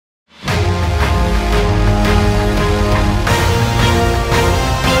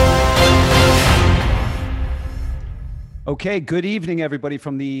Okay, good evening, everybody,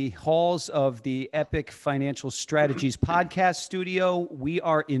 from the halls of the Epic Financial Strategies podcast studio. We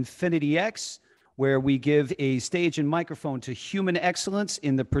are InfinityX, where we give a stage and microphone to human excellence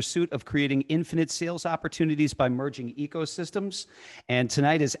in the pursuit of creating infinite sales opportunities by merging ecosystems. And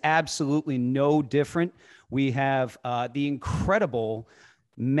tonight is absolutely no different. We have the incredible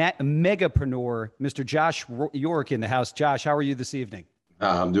megapreneur, Mr. Josh York, in the house. Josh, how are you this evening?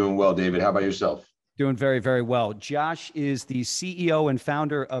 I'm doing well, David. How about yourself? Doing very, very well. Josh is the CEO and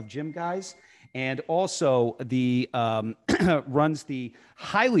founder of GYMGUYZ, and also the runs the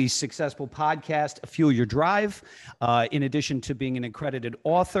highly successful podcast Fuel Your Drive, in addition to being an accredited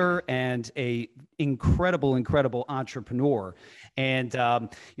author and a incredible entrepreneur. And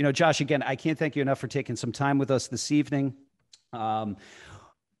Josh, again, I can't thank you enough for taking some time with us this evening.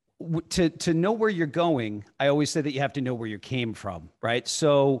 To know where you're going, I always say that you have to know where you came from, right?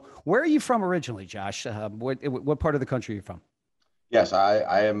 So where are you from originally, Josh? What part of the country are you from? Yes,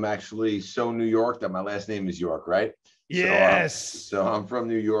 I am actually so New York that my last name is York, right? Yes. So I'm from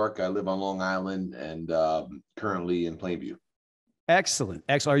New York. I live on Long Island and currently in Plainview. Excellent.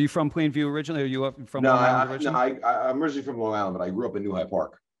 Are you from Plainview originally? Or are you from Long Island originally? No, I'm originally from Long Island, but I grew up in New Hyde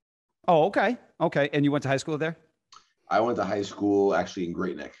Park. Oh, okay. And you went to high school there? I went to high school actually in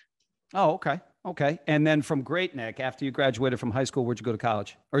Great Neck. Oh, okay. And then from Great Neck, after you graduated from high school, where'd you go to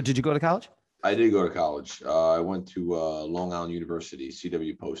college? Or did you go to college? I did go to college. I went to Long Island University,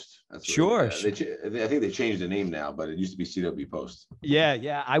 CW Post. Sure. I think they changed the name now, but it used to be CW Post.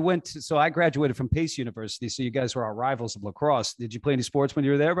 Yeah. I graduated from Pace University, so you guys were our rivals of lacrosse. Did you play any sports when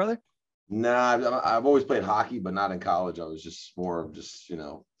you were there, brother? Nah, I've always played hockey, but not in college. I was just more of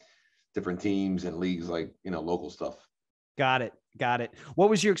different teams and leagues, like, local stuff. Got it. What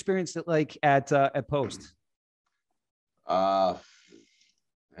was your experience like at Post? If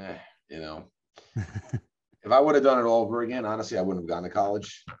I would have done it all over again, honestly, I wouldn't have gone to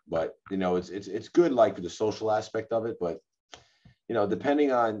college. But it's good, like, for the social aspect of it. But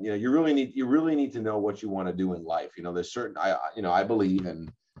depending on you really need to know what you want to do in life. There's certain I believe,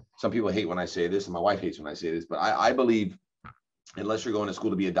 and some people hate when I say this, and my wife hates when I say this, but I believe unless you're going to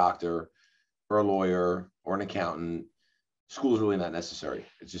school to be a doctor or a lawyer or an accountant, school is really not necessary.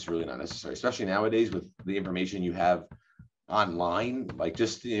 It's just really not necessary, especially nowadays with the information you have online, like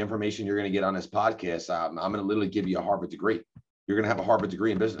just the information you're going to get on this podcast. I'm going to literally give you a Harvard degree. You're going to have a Harvard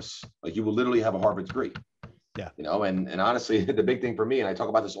degree in business. Like, you will literally have a Harvard degree. Yeah. And honestly, the big thing for me, and I talk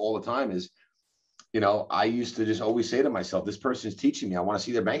about this all the time, is, I used to just always say to myself, this person's teaching me. I want to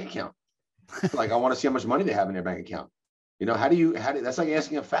see their bank account. Like, I want to see how much money they have in their bank account. That's like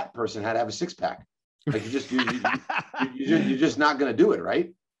asking a fat person how to have a six pack. Like, you're just not going to do it,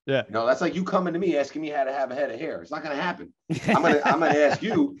 right? Yeah. That's like you coming to me asking me how to have a head of hair. It's not going to happen. I'm gonna ask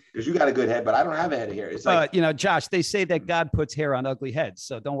you because you got a good head, but I don't have a head of hair. It's like, Josh, they say that God puts hair on ugly heads,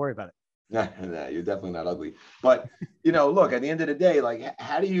 so don't worry about it. No, you're definitely not ugly. But look, at the end of the day, like,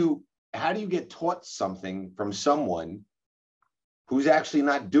 how do you get taught something from someone who's actually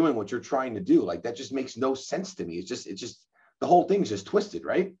not doing what you're trying to do? Like, that just makes no sense to me. It's just the whole thing's just twisted,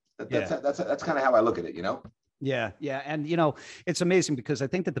 right? That's kind of how I look at it, Yeah. And, it's amazing because I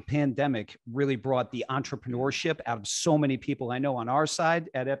think that the pandemic really brought the entrepreneurship out of so many people. I know on our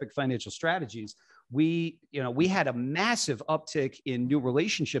side at Epic Financial Strategies, we had a massive uptick in new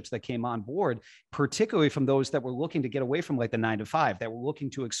relationships that came on board, particularly from those that were looking to get away from like the 9-to-5, that were looking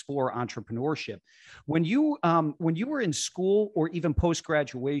to explore entrepreneurship. When you were in school or even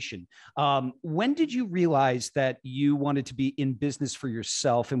post-graduation, when did you realize that you wanted to be in business for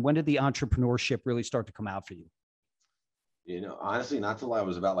yourself? And when did the entrepreneurship really start to come out for you? Honestly, not till I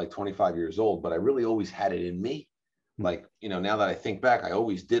was about like 25 years old, but I really always had it in me. Like, now that I think back, I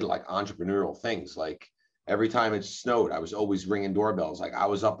always did like entrepreneurial things. Like, every time it snowed, I was always ringing doorbells. Like, I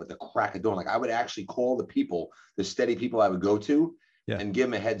was up at the crack of dawn. Like, I would actually call the steady people I would go to and give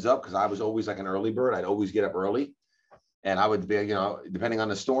them a heads up, because I was always like an early bird. I'd always get up early, and I would be, depending on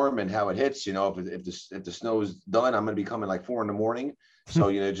the storm and how it hits, if the snow is done, I'm going to be coming like 4 a.m.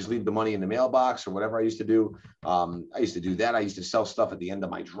 So, just leave the money in the mailbox or whatever I used to do. I used to do that. I used to sell stuff at the end of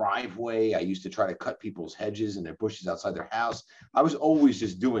my driveway. I used to try to cut people's hedges and their bushes outside their house. I was always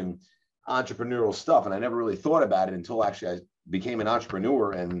just doing entrepreneurial stuff, and I never really thought about it until actually I became an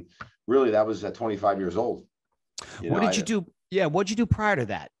entrepreneur. And really, that was at 25 years old. What did you do? Yeah. What'd you do prior to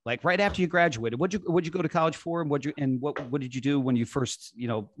that? Like, right after you graduated, what'd you go to college for? And what did you do when you first,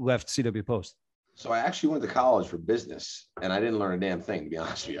 left CW Post? So I actually went to college for business, and I didn't learn a damn thing, to be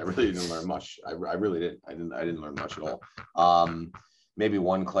honest with you. I really didn't learn much. I really didn't. I didn't learn much at all. Maybe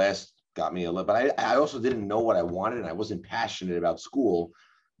one class got me a little, but I also didn't know what I wanted, and I wasn't passionate about school.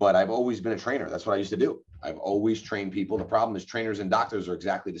 but I've always been a trainer. That's what I used to do. I've always trained people. The problem is trainers and doctors are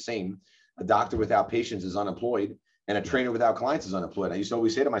exactly the same. A doctor without patients is unemployed, and a trainer without clients is unemployed. I used to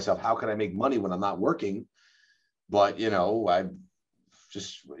always say to myself, how can I make money when I'm not working? But, I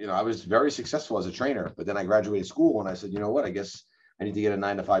was very successful as a trainer, but then I graduated school and I said, you know what, I guess I need to get a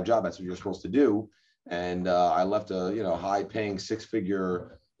 9-to-5 job. That's what you're supposed to do. And I left a, high paying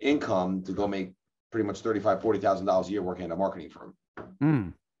 6-figure income to go make pretty much $35,000, $40,000 a year working at a marketing firm.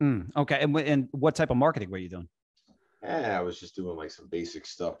 Okay. And what type of marketing were you doing? I was just doing like some basic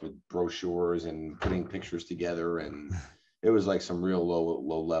stuff with brochures and putting pictures together. And it was like some real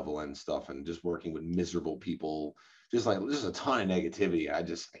low level end stuff, and just working with miserable people, just a ton of negativity. I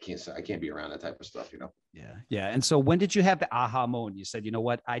can't be around that type of stuff, Yeah. Yeah. And so when did you have the aha moment? You said, you know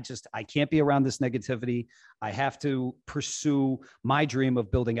what, I can't be around this negativity. I have to pursue my dream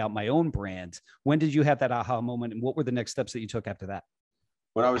of building out my own brand. When did you have that aha moment, and what were the next steps that you took after that?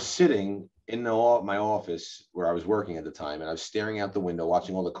 When I was sitting in my office where I was working at the time, and I was staring out the window,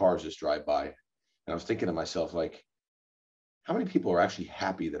 watching all the cars just drive by. And I was thinking to myself, like, how many people are actually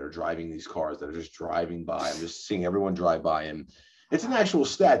happy that are driving these cars that are just driving by? I'm just seeing everyone drive by. And it's an actual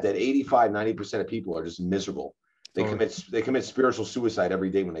stat that 85, 90% of people are just miserable. They commit spiritual suicide every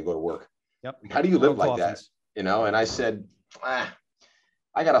day when they go to work. Yep. How do you live like that? And I said,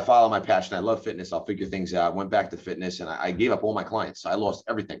 I got to follow my passion. I love fitness. I'll figure things out. Went back to fitness, and I gave up all my clients. I lost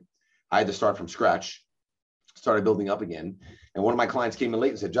everything. I had to start from scratch, started building up again. And one of my clients came in late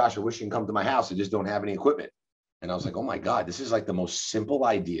and said, Josh, I wish you can come to my house. I just don't have any equipment. And I was like, oh my God, this is like the most simple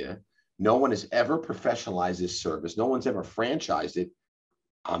idea. No one has ever professionalized this service. No one's ever franchised it.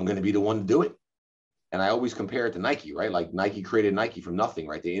 I'm going to be the one to do it. And I always compare it to Nike, right? Like Nike created Nike from nothing,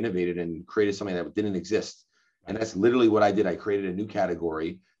 right? They innovated and created something that didn't exist. And that's literally what I did. I created a new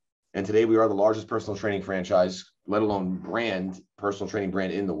category. And today we are the largest personal training franchise, let alone personal training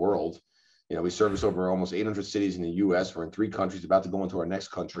brand in the world. We service over almost 800 cities in the US. We're in 3 countries, about to go into our next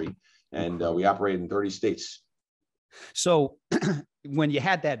country. And we operate in 30 states. So when you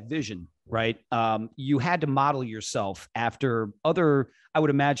had that vision, right, you had to model yourself after other, I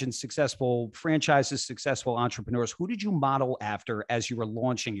would imagine, successful franchises, successful entrepreneurs. Who did you model after as you were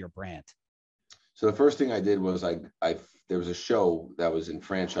launching your brand? So the first thing I did was there was a show that was in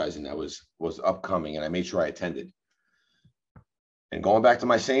franchising that was upcoming, and I made sure I attended. And going back to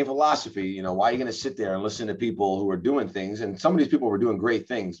my same philosophy, why are you going to sit there and listen to people who are doing things? And some of these people were doing great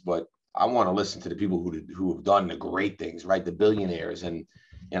things, but I want to listen to the people who have done the great things, right? The billionaires. And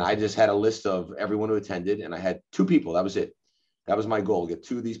I just had a list of everyone who attended, and I had 2 people. That was it. That was my goal, get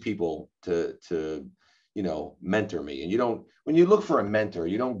 2 of these people to mentor me. And when you look for a mentor,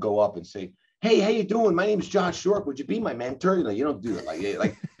 you don't go up and say, hey, how you doing? My name is Josh Short. Would you be my mentor? You don't do it.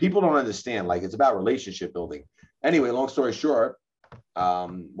 Like people don't understand. Like, it's about relationship building. Anyway, long story short,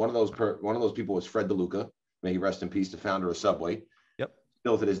 one of those people was Fred DeLuca. May he rest in peace, the founder of Subway. Yep.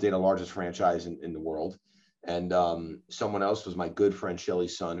 Still to this day, the largest franchise in the world. And someone else was my good friend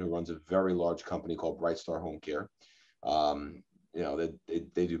Shelly's son, who runs a very large company called Bright Star Home Care.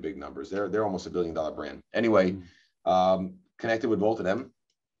 They do big numbers. They're almost $1 billion brand. Anyway, connected with both of them,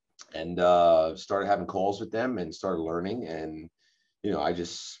 and started having calls with them and started learning. And,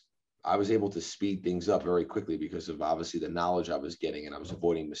 I was able to speed things up very quickly because of obviously the knowledge I was getting, and I was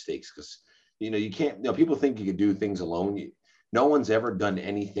avoiding mistakes because, you can't, people think you could do things alone. No one's ever done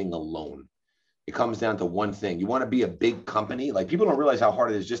anything alone. It comes down to one thing. You want to be a big company. Like, people don't realize how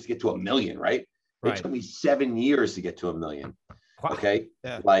hard it is just to get to 1 million, right? It took me 7 years to get to 1 million. Wow. Okay.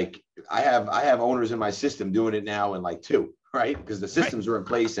 Yeah. Like, I have owners in my system doing it now in like 2, right? Because the systems are in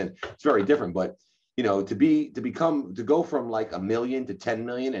place and it's very different. But, to go from like 1 million to 10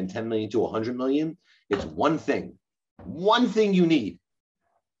 million and 10 million to 100 million, it's one thing you need: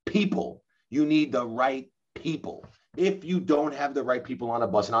 people. You need the right people. If you don't have the right people on a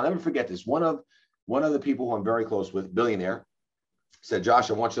bus, and I'll never forget this, one of the people who I'm very close with, billionaire, said, Josh,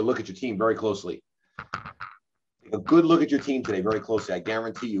 I want you to look at your team very closely. Take a good look at your team today very closely. I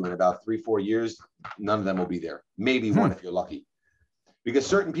guarantee you in about 3-4 years, none of them will be there. Maybe one if you're lucky. Because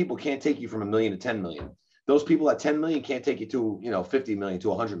certain people can't take you from 1 million to 10 million. Those people at 10 million can't take you to 50 million to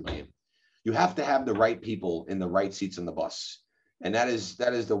 100 million. You have to have the right people in the right seats on the bus. And that is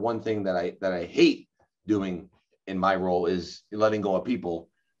the one thing that I hate doing in my role, is letting go of people,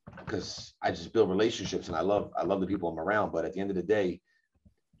 because I just build relationships and I love the people I'm around. But at the end of the day,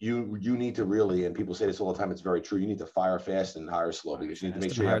 you need to really, and people say this all the time, it's very true, you need to fire fast and hire slow, because you need to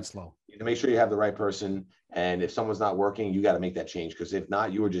make sure you have the right person. And if someone's not working, you got to make that change, because if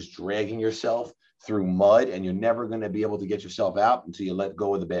not, you are just dragging yourself through mud, and you're never going to be able to get yourself out until you let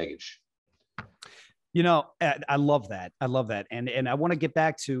go of the baggage. I love that. I love that. And I want to get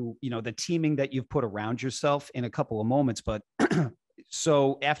back to, the teaming that you've put around yourself in a couple of moments, but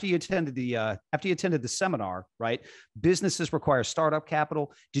so after you attended the seminar, right? Businesses require startup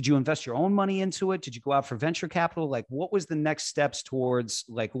capital. Did you invest your own money into it? Did you go out for venture capital? Like, what was the next steps towards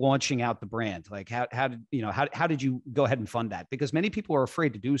like launching out the brand? Like how did you go ahead and fund that? Because many people are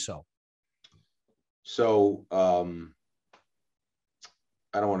afraid to do so. So,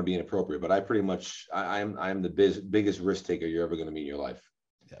 I don't want to be inappropriate, but I'm the biggest risk taker you're ever going to meet in your life.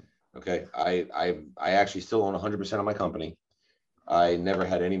 Yeah. Okay. I actually still own 100% of my company. I never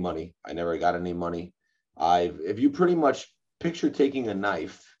had any money. I never got any money. If you pretty much picture taking a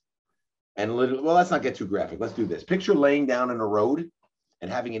knife and well, let's not get too graphic. Let's do this. Picture laying down in a road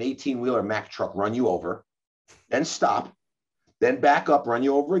and having an 18-wheeler Mack truck run you over, then stop, then back up, run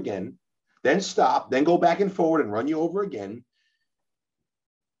you over again, then stop, then go back and forward and run you over again.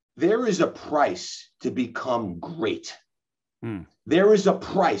 There is a price to become great. There is a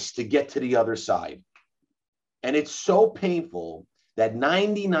price to get to the other side. And it's so painful that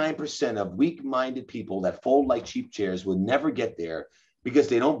 99% of weak-minded people that fold like cheap chairs will never get there because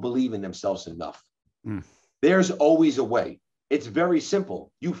they don't believe in themselves enough. There's always a way. It's very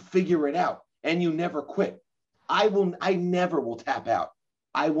simple. You figure it out and you never quit. I never will tap out.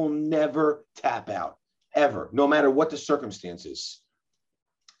 I will never tap out, ever, no matter what the circumstances.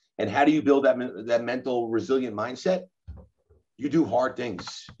 And how do you build that mental resilient mindset? You do hard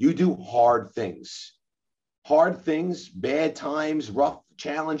things. You do hard things. Hard things, bad times, rough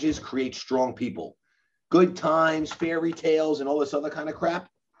challenges create strong people. Good times, fairy tales, and all this other kind of crap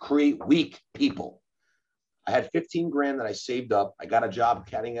create weak people. I had 15 grand that I saved up. I got a job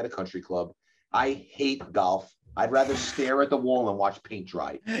caddying at a country club. I hate golf. I'd rather stare at the wall and watch paint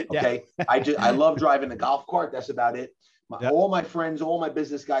dry. Okay. Yeah. I love driving the golf cart. That's about it. All my friends, all my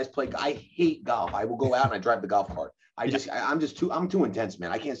business guys play. I hate golf. I will go out and I drive the golf cart. I'm too intense,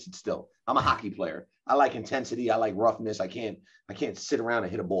 man. I can't sit still. I'm a hockey player. I like intensity. I like roughness. I can't sit around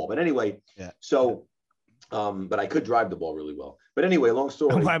and hit a ball. But anyway, but I could drive the ball really well. But anyway, long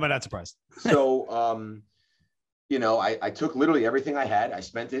story. Why am I not surprised? So, I took literally everything I had. I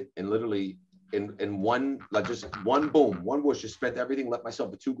spent it and literally in one, like just one boom, one whoosh, just spent everything, left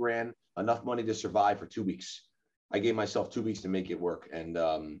myself with $2 grand, enough money to survive for 2 weeks. I gave myself 2 weeks to make it work. And,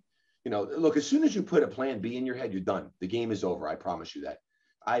 look, as soon as you put a plan B in your head, you're done. The game is over. I promise you that.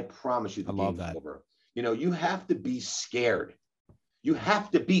 I promise you the game is over. You have to be scared. You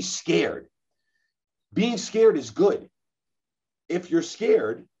have to be scared. Being scared is good. If you're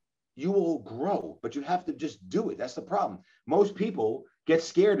scared, you will grow, but you have to just do it. That's the problem. Most people get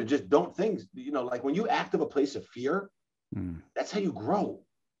scared and just don't think, like when you act of a place of fear, that's how you grow.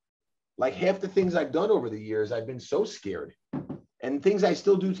 Like half the things I've done over the years, I've been so scared. And things I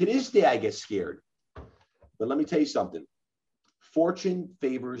still do to this day, I get scared. But let me tell you something. Fortune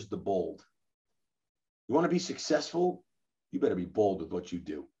favors the bold. You want to be successful? You better be bold with what you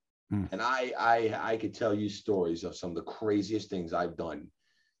do. And I could tell you stories of some of the craziest things I've done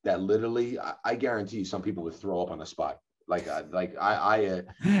that literally, I guarantee you some people would throw up on the spot. I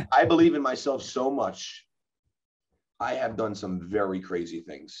believe in myself so much. I have done some very crazy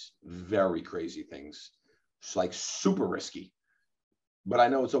things. It's like super risky, but I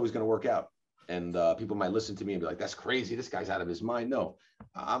know it's always going to work out. And people might listen to me and be like, that's crazy. This guy's out of his mind. No,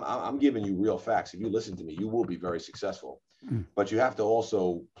 I'm giving you real facts. If you listen to me, you will be very successful. But you have to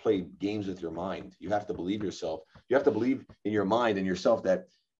also play games with your mind. You have to believe yourself. You have to believe in your mind and yourself that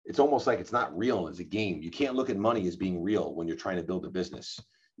it's almost like it's not real as a game. You can't look at money as being real when you're trying to build a business.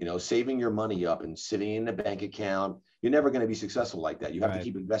 Saving your money up and sitting in a bank account, you're never going to be successful like that. You have to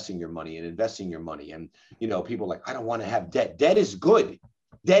keep investing your money. And, people are like, I don't want to have debt. Debt is good.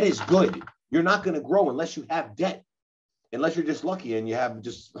 Debt is good. You're not going to grow unless you have debt, unless you're just lucky and you have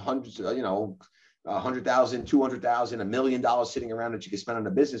just hundreds, 100,000, 200,000, $1 million sitting around that you can spend on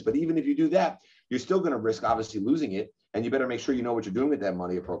a business. But even if you do that, you're still going to risk obviously losing it. And you better make sure you know what you're doing with that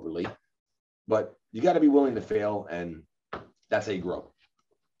money appropriately. But you got to be willing to fail, and that's how you grow.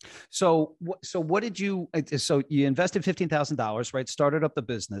 So what did you? So you invested $15,000, right? Started up the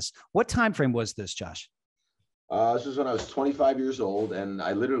business. What time frame was this, Josh? This was when I was 25 years old, and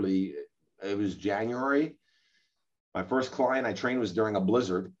it was January. My first client I trained was during a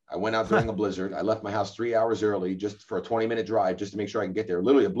blizzard. I went out during a blizzard. I left my house 3 hours early just for a 20-minute drive, just to make sure I can get there.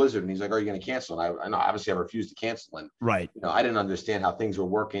 Literally a blizzard. And he's like, are you going to cancel? And I know, obviously I refused to cancel. And I didn't understand how things were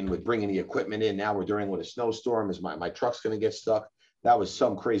working with bringing the equipment in. Now we're dealing with a snowstorm. Is my truck's going to get stuck? That was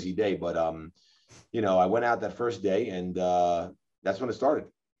some crazy day. But, I went out that first day, and that's when it started.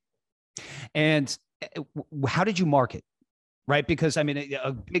 And how did you market? Right. Because I mean,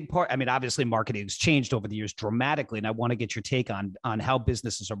 a big part, I mean, obviously marketing has changed over the years dramatically. And I want to get your take on how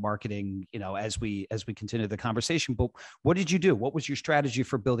businesses are marketing, you know, as we continue the conversation. But what did you do? What was your strategy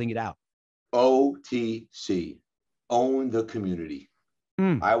for building it out? OTC, own the community.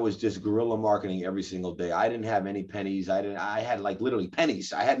 Mm. I was just guerrilla marketing every single day. I didn't have any pennies. I had like literally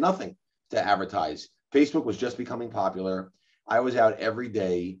pennies. I had nothing to advertise. Facebook was just becoming popular. I was out every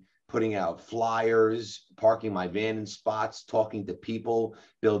day putting out flyers, parking my van in spots, talking to people,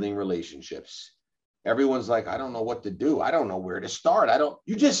 building relationships. Everyone's like, I don't know what to do. I don't know where to start.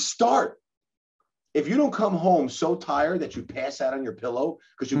 You just start. If you don't come home so tired that you pass out on your pillow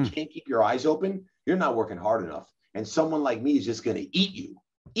because you can't keep your eyes open, you're not working hard enough. And someone like me is just going to eat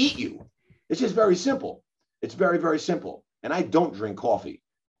you. It's just very simple. It's very, very simple. And I don't drink coffee.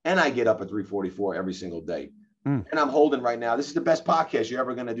 And I get up at 3:44 every single day. And I'm holding right now. This is the best podcast you're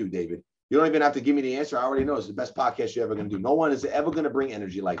ever going to do, David. You don't even have to give me the answer. I already know it's the best podcast you're ever going to do. No one is ever going to bring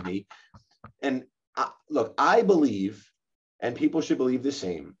energy like me. And look, I believe, and people should believe the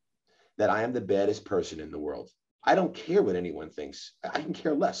same, that I am the baddest person in the world. I don't care what anyone thinks. I can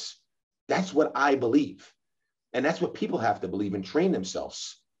care less. That's what I believe. And that's what people have to believe and train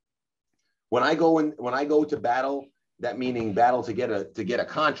themselves. When I go to battle, that meaning battle to get a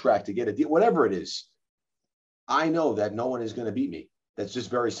contract, to get a deal, whatever it is, I know that no one is going to beat me. That's just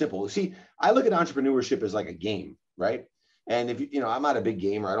very simple. See, I look at entrepreneurship as like a game, right? And if you know, I'm not a big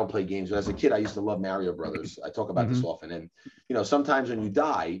gamer. I don't play games. But as a kid, I used to love Mario Brothers. I talk about this often. And you know, sometimes when you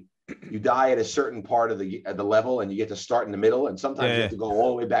die at a certain part of the level, and you get to start in the middle, and sometimes you have to go all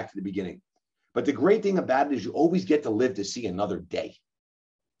the way back to the beginning. But the great thing about it is you always get to live to see another day.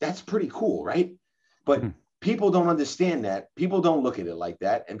 That's pretty cool, right? But people don't understand that. People don't look at it like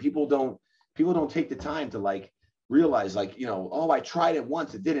that, and people don't take the time to like realize, like, you know, oh, I tried it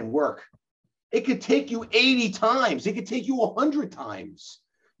once, it didn't work. It could take you 80 times. It could take you 100 times.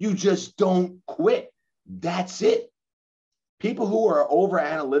 You just don't quit. That's it. People who are over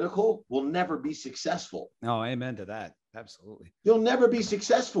analytical will never be successful. Oh, amen to that. Absolutely. You'll never be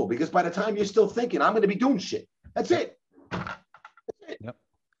successful because by the time you're still thinking, I'm going to be doing shit. That's it. That's it. Yep.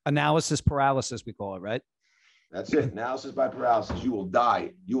 Analysis paralysis, we call it, right? That's it. Analysis by paralysis. You will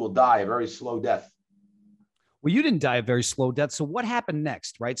die. You will die a very slow death. Well, you didn't die a very slow death. So what happened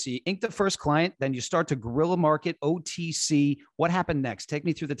next, right? So you inked the first client, then you start to guerrilla market, OTC. What happened next? Take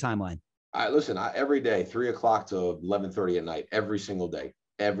me through the timeline. Listen, every day, 3 o'clock to 11:30 at night, every single day,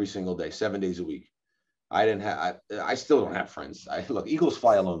 7 days a week. I still don't have friends. Look, eagles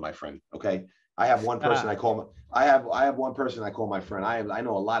fly alone, my friend. Okay. I have one person I have one person I call my friend. I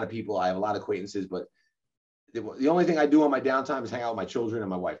know a lot of people. I have a lot of acquaintances, but the only thing I do on my downtime is hang out with my children and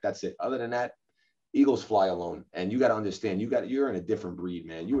my wife. That's it. Other than that, eagles fly alone. And you got to understand, you're in a different breed,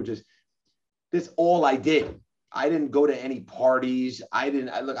 man. That's all I did. I didn't go to any parties.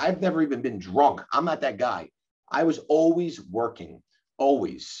 I've never even been drunk. I'm not that guy. I was always working,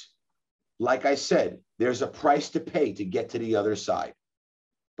 always. Like I said, there's a price to pay to get to the other side,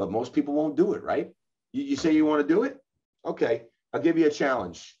 but most people won't do it, right? You say you want to do it? Okay, I'll give you a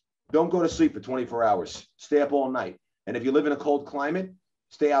challenge. Don't go to sleep for 24 hours. Stay up all night. And if you live in a cold climate,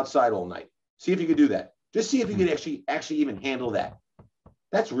 stay outside all night. See if you can do that. Just see if you can actually even handle that.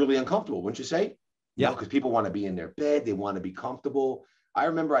 That's really uncomfortable, wouldn't you say? Yeah. Because people want to be in their bed. They want to be comfortable. I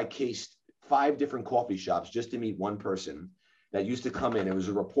remember I cased 5 different coffee shops just to meet one person that used to come in. It was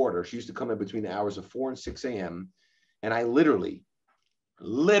a reporter. She used to come in between the hours of 4 and 6 a.m. And I literally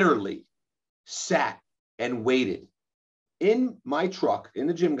sat and waited in my truck, in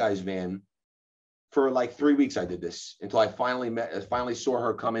the GYMGUYZ van for like 3 weeks. I did this until I finally saw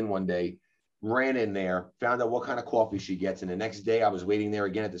her come in one day, ran in there, found out what kind of coffee she gets. And the next day I was waiting there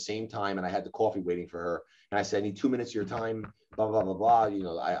again at the same time. And I had the coffee waiting for her. And I said, I need 2 minutes of your time, blah, blah, blah, blah. You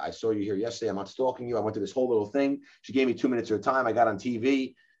know, I saw you here yesterday. I'm not stalking you. I went to this whole little thing. She gave me 2 minutes of her time. I got on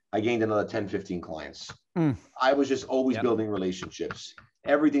TV. I gained another 10, 15 clients. I was just always building relationships.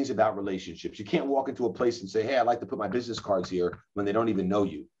 Everything's about relationships. You can't walk into a place and say, hey, I'd like to put my business cards here when they don't even know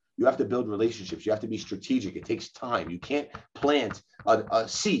you. You have to build relationships. You have to be strategic. It takes time. You can't plant a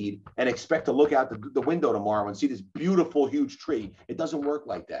seed and expect to look out the window tomorrow and see this beautiful, huge tree. It doesn't work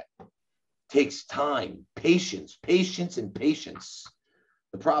like that. It takes time, patience.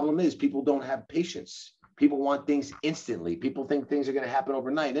 The problem is people don't have patience. People want things instantly. People think things are going to happen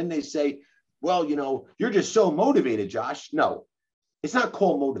overnight. Then they say, well, you know, you're just so motivated, Josh. No, it's not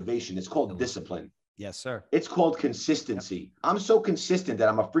called motivation. It's called discipline. Yes, sir. It's called consistency. Yep. I'm so consistent that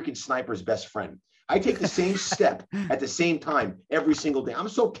I'm a freaking sniper's best friend. I take the same step at the same time every single day. I'm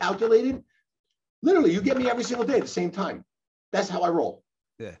so calculated. Literally, you get me every single day at the same time. That's how I roll.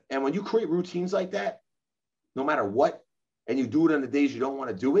 Yeah. And when you create routines like that, no matter what, and you do it on the days you don't want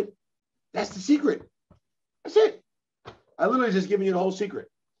to do it. That's the secret. That's it. I literally just giving you the whole secret.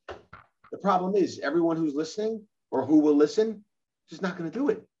 The problem is everyone who's listening or who will listen, just not going to do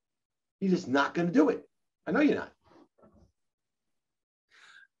it. You're just not going to do it. I know you're not.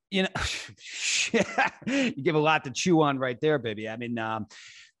 You know, you give a lot to chew on right there, baby. I mean,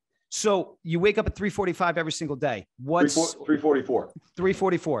 so you wake up at 3:45 every single day. What's 3:44?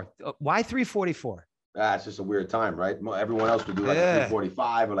 3:44. Why 3:44? It's just a weird time, right? Everyone else would do like a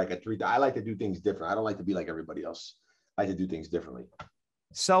 3:45 or like a 3. I like to do things different. I don't like to be like everybody else. I like to do things differently.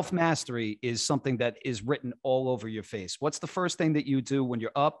 Self-mastery is something that is written all over your face. What's the first thing that you do when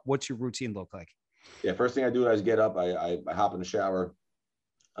you're up? What's your routine look like? Yeah, first thing I do is get up. I hop in the shower,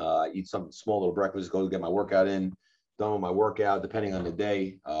 eat some small little breakfast, go get my workout in. Done with my workout, depending on the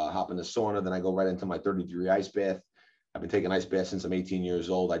day, hop in the sauna. Then I go right into my 30-degree ice bath. I've been taking ice baths since I'm 18 years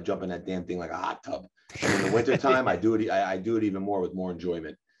old. I jump in that damn thing like a hot tub. And in the wintertime, I do it even more with more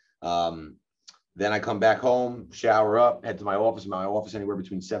enjoyment. Then I come back home, shower up, head to my office. My office anywhere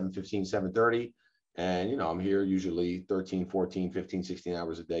between 7:15, 7:30. And, you know, I'm here usually 13, 14, 15, 16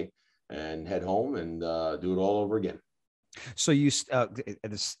 hours a day, and head home and do it all over again. So you,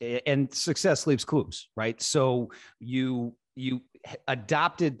 and success leaves clues, right? So you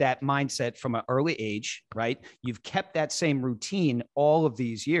adopted that mindset from an early age, right? You've kept that same routine all of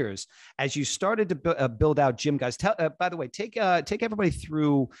these years. As you started to build out GYMGUYZ, by the way, take everybody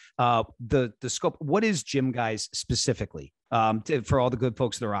through the scope. What is GYMGUYZ specifically, for all the good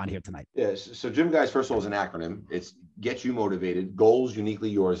folks that are on here tonight? Yes. So GYMGUYZ, first of all, is an acronym. It's Get You Motivated, Goals Uniquely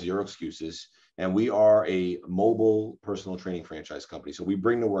Yours, Zero Excuses. And we are a mobile personal training franchise company. So we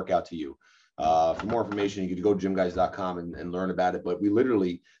bring the workout to you. For more information, you can go to gymguys.com and learn about it. But we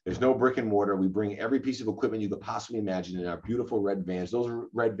literally, there's no brick and mortar. We bring every piece of equipment you could possibly imagine in our beautiful red vans. Those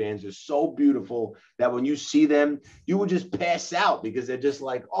red vans are so beautiful that when you see them, you will just pass out because they're just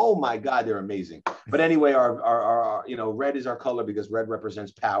like, oh my God, they're amazing. But anyway, our you know, red is our color because red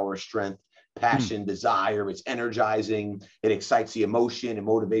represents power, strength, passion, desire. It's energizing. It excites the emotion. It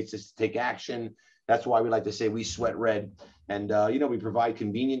motivates us to take action. That's why we like to say we sweat red. And, you know, we provide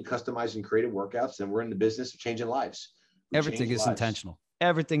convenient, customized, and creative workouts. And we're in the business of changing lives. Everything is intentional.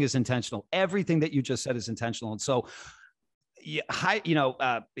 Everything is intentional. Everything that you just said is intentional. And so,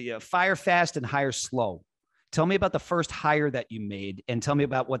 fire fast and hire slow. Tell me about the first hire that you made, and tell me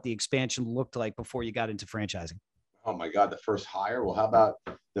about what the expansion looked like before you got into franchising. Oh my God, the first hire? Well, how about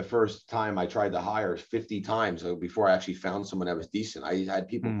the first time I tried to hire 50 times before I actually found someone that was decent? I had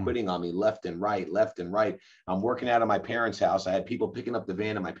people quitting on me left and right. I'm working out of my parents' house. I had people picking up the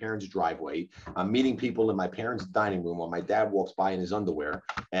van in my parents' driveway. I'm meeting people in my parents' dining room while my dad walks by in his underwear.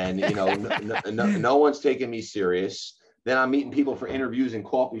 And, you know, no one's taking me serious. Then I'm meeting people for interviews in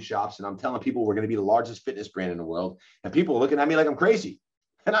coffee shops, and I'm telling people we're going to be the largest fitness brand in the world. And people are looking at me like I'm crazy.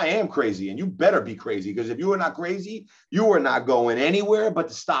 And I am crazy, and you better be crazy, because if you are not crazy, you are not going anywhere but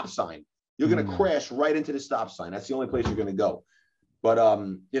the stop sign. You're going to crash right into the stop sign. That's the only place you're going to go. But,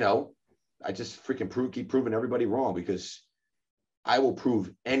 you know, I just freaking keep proving everybody wrong, because I will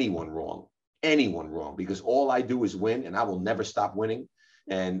prove anyone wrong, because all I do is win, and I will never stop winning.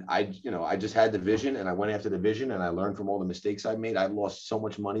 And I just had the vision, and I went after the vision, and I learned from all the mistakes I've made. I've lost so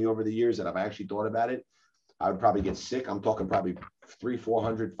much money over the years that I've actually thought about it. I would probably get sick. I'm talking probably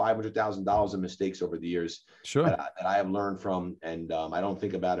 $300,000, $400,000, $500,000 in mistakes over the years that I have learned from. And I don't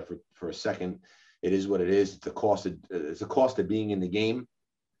think about it for a second. It is what it is. It's a cost of being in the game.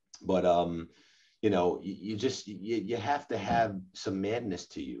 But, you know, you have to have some madness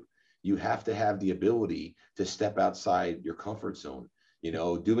to you. You have to have the ability to step outside your comfort zone. You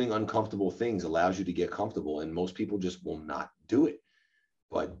know, doing uncomfortable things allows you to get comfortable, and most people just will not do it.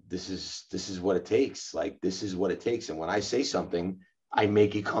 But this is what it takes. Like, this is what it takes. And when I say something, I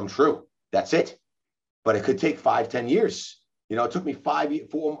make it come true. That's it. But it could take 5, 10 years. You know, it took me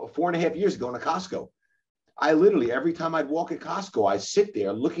 4.5 years going to Costco. I literally, every time I'd walk at Costco, I sit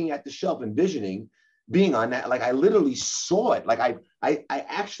there looking at the shelf, envisioning being on that. Like, I literally saw it. Like I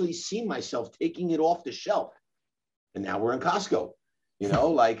actually see myself taking it off the shelf. And now we're in Costco. You know,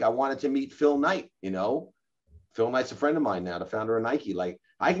 like, I wanted to meet Phil Knight, you know. Phil Knight's a friend of mine now, the founder of Nike. Like,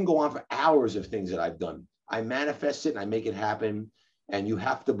 I can go on for hours of things that I've done. I manifest it and I make it happen. And you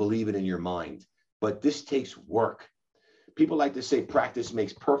have to believe it in your mind. But this takes work. People like to say practice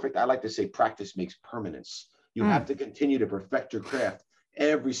makes perfect. I like to say practice makes permanence. You have to continue to perfect your craft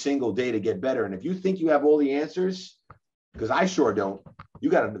every single day to get better. And if you think you have all the answers, because I sure don't, you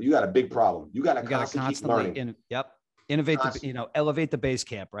got a big problem. You got to constantly keep learning. Innovate, elevate the base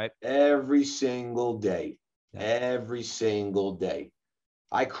camp, right? Every single day. Every single day.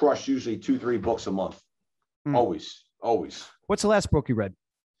 I crush usually 2-3 books a month. Always. Always. What's the last book you read?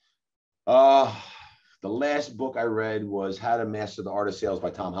 Uh, the last book I read was How to Master the Art of Sales by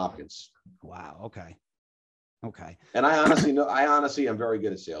Tom Hopkins. Wow. Okay. Okay. And I honestly am very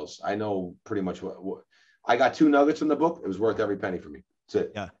good at sales. I know pretty much what I got 2 nuggets from the book. It was worth every penny for me. That's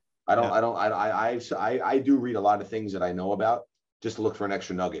it. Yeah. I do read a lot of things that I know about just to look for an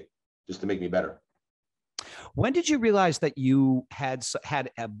extra nugget, just to make me better. When did you realize that you had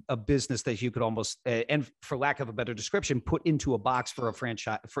a business that you could almost, and for lack of a better description, put into a box for a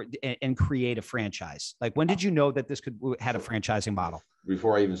franchise and create a franchise? Like, when did you know that this had a franchising model?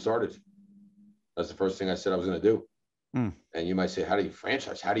 Before I even started. That's the first thing I said I was going to do. And you might say, how do you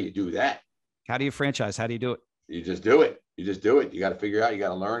franchise? How do you do that? How do you franchise? How do you do it? You just do it. You just do it. You got to figure out, you got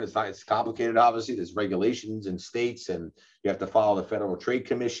to learn. It's complicated. Obviously, there's regulations in states, and you have to follow the Federal Trade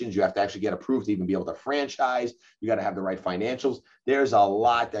Commissions. You have to actually get approved to even be able to franchise. You got to have the right financials. There's a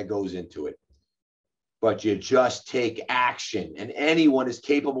lot that goes into it, but you just take action, and anyone is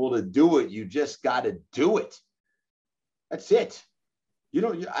capable to do it. You just got to do it. That's it.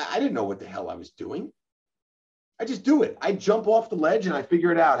 I didn't know what the hell I was doing. I just do it. I jump off the ledge and I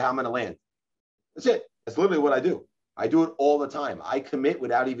figure it out how I'm going to land. That's it. That's literally what I do. I do it all the time. I commit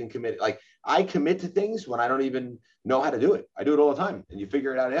without even committing. Like, I commit to things when I don't even know how to do it. I do it all the time, and you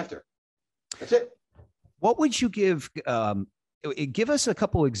figure it out after. That's it. What would you give us a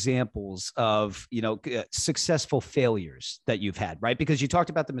couple examples of, successful failures that you've had, right? Because you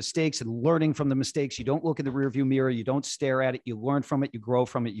talked about the mistakes and learning from the mistakes. You don't look in the rearview mirror. You don't stare at it. You learn from it. You grow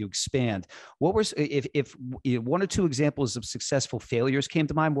from it. You expand. What was, if 1 or 2 examples of successful failures came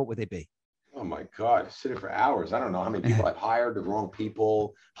to mind, what would they be? Oh my God, I sit here for hours. I don't know how many people I've hired, the wrong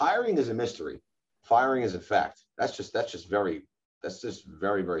people. Hiring is a mystery. Firing is a fact. That's just very,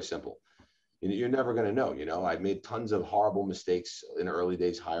 very simple. You're never going to know. I made tons of horrible mistakes in the early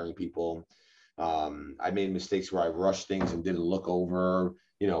days hiring people. I made mistakes where I rushed things and didn't look over,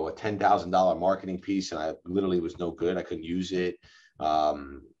 a $10,000 marketing piece, and I literally was no good. I couldn't use it.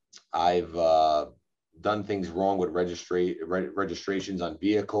 I've done things wrong with registrations on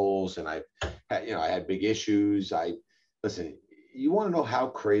vehicles, and I had big issues. Listen, you want to know how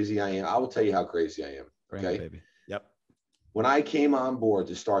crazy I am? I will tell you how crazy I am. Okay, baby. Yep. When I came on board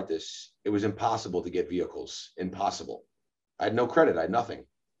to start this, it was impossible to get vehicles. Impossible. I had no credit. I had nothing.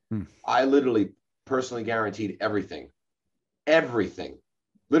 I literally personally guaranteed everything,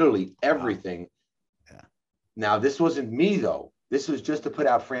 literally everything. Wow. Yeah. Now, this wasn't me though. This was just to put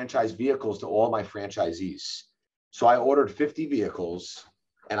out franchise vehicles to all my franchisees. So I ordered 50 vehicles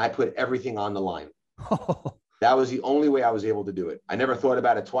and I put everything on the line. That was the only way I was able to do it. I never thought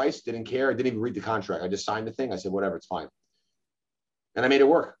about it twice, didn't care. I didn't even read the contract. I just signed the thing. I said, whatever, it's fine. And I made it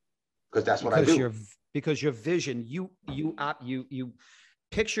work because that's what I do. Because your vision, you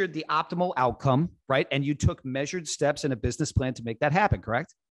pictured the optimal outcome, right? And you took measured steps in a business plan to make that happen,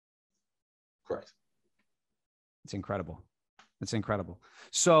 correct? Correct. It's incredible. It's incredible.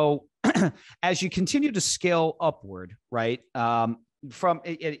 So as you continue to scale upward, right? As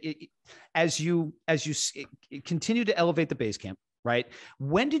you continue to elevate the base camp, right?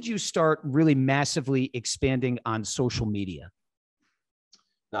 When did you start really massively expanding on social media?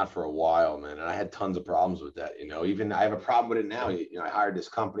 Not for a while, man. And I had tons of problems with that. Even I have a problem with it now. I hired this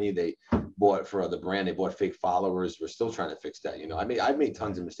company. They bought for the brand. They bought fake followers. We're still trying to fix that. I've made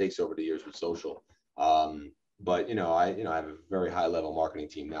tons of mistakes over the years with social. But I have a very high level marketing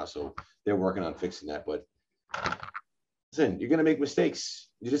team now, so they're working on fixing that. But listen, you're gonna make mistakes.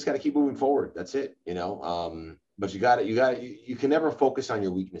 You just got to keep moving forward. That's it. But you can never focus on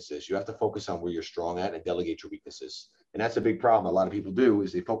your weaknesses. You have to focus on where you're strong at and delegate your weaknesses. And that's a big problem. A lot of people do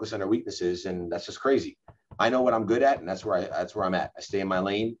is they focus on their weaknesses, and that's just crazy. I know what I'm good at, and that's where I'm at. I stay in my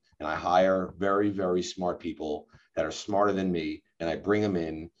lane, and I hire very, very smart people that are smarter than me, and I bring them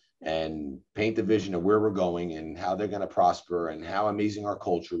in and paint the vision of where we're going and how they're going to prosper and how amazing our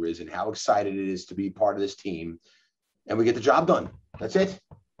culture is and how excited it is to be part of this team. And we get the job done. That's it.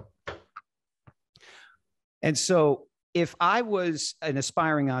 And so if I was an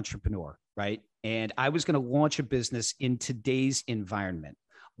aspiring entrepreneur, right, and I was going to launch a business in today's environment,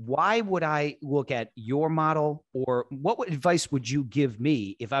 why would I look at your model, or what advice would you give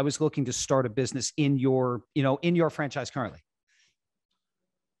me if I was looking to start a business in your franchise currently?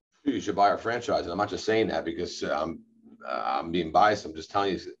 You should buy our franchise. And I'm not just saying that because I'm being biased. I'm just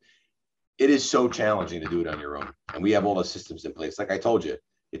telling you, it is so challenging to do it on your own. And we have all the systems in place. Like I told you,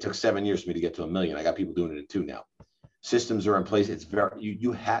 it took 7 years for me to get to 1 million. I got people doing it in 2 now. Systems are in place. It's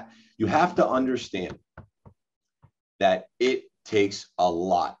you have to understand that it takes a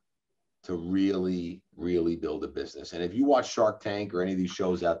lot to really, really build a business. And if you watch Shark Tank or any of these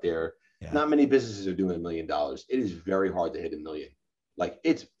shows out there, Yeah. Not many businesses are doing $1 million. It is very hard to hit 1 million. Like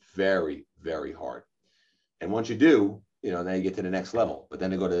it's very, very hard. And once you do, then you get to the next level. But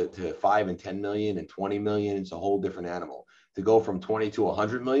then to go to 5 and 10 million and 20 million, it's a whole different animal. To go from 20 to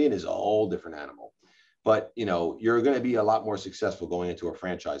 100 million is a whole different animal. But, you're going to be a lot more successful going into a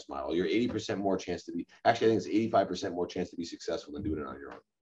franchise model. You're 80% more chance to be, actually, I think it's 85% more chance to be successful than doing it on your own.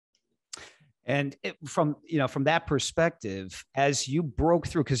 And from that perspective, as you broke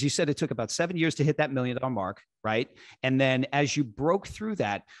through, because you said it took about 7 years to hit that $1 million mark, right? And then as you broke through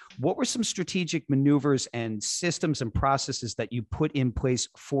that, what were some strategic maneuvers and systems and processes that you put in place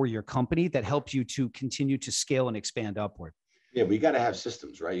for your company that helped you to continue to scale and expand upward? Yeah, but you got to have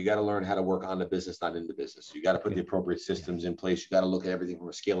systems, right? You got to learn how to work on the business, not in the business. You got to put the appropriate systems in place. You got to look at everything from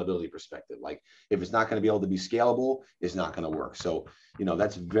a scalability perspective. Like if it's not going to be able to be scalable, it's not going to work. So,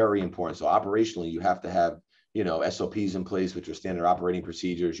 that's very important. So operationally, you have to have, SOPs in place, which are standard operating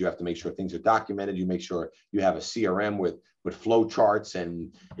procedures. You have to make sure things are documented. You make sure you have a CRM with flow charts,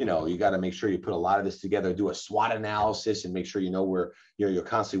 and, you got to make sure you put a lot of this together, do a SWOT analysis, and make sure, where you're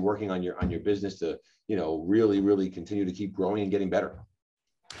constantly working on your business to, really, really continue to keep growing and getting better.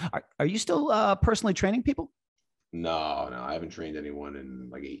 Are you still personally training people? No, I haven't trained anyone in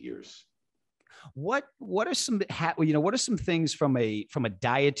like 8 years. What are some what are some things from a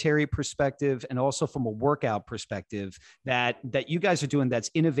dietary perspective and also from a workout perspective that you guys are doing that's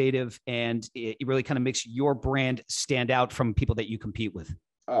innovative and it really kind of makes your brand stand out from people that you compete with?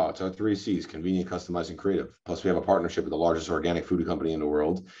 Oh, it's our 3 C's: convenient, customized, and creative. Plus, we have a partnership with the largest organic food company in the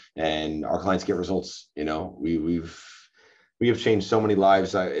world, and our clients get results. We have changed so many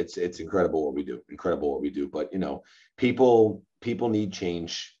lives. It's incredible what we do. Incredible what we do. But people need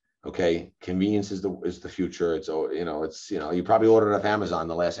change. Okay, convenience is the future. It's you probably ordered off Amazon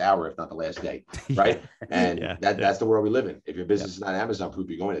the last hour, if not the last day, right? And that's the world we live in. If your business is not Amazon proof,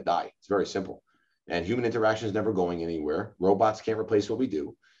 you're going to die. It's very simple. And human interaction is never going anywhere. Robots can't replace what we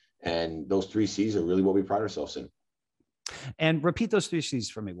do. And those 3 C's are really what we pride ourselves in. And repeat those 3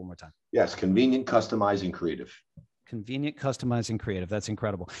 C's for me one more time. Yes, convenient, customized, and creative. Convenient, customized, and creative. That's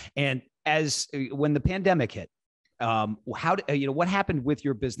incredible. And when the pandemic hit, what happened with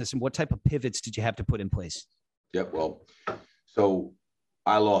your business and what type of pivots did you have to put in place? Yep. Well, so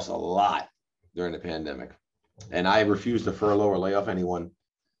I lost a lot during the pandemic, and I refused to furlough or lay off anyone.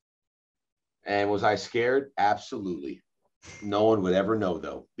 And was I scared? Absolutely. No one would ever know,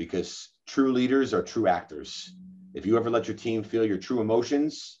 though, because true leaders are true actors. If you ever let your team feel your true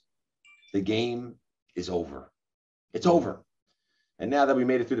emotions, the game is over. It's over. And now that we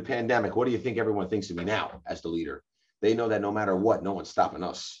made it through the pandemic, what do you think everyone thinks of me now as the leader? They know that no matter what, no one's stopping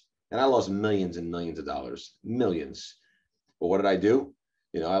us. And I lost millions and millions of dollars, millions. But what did I do?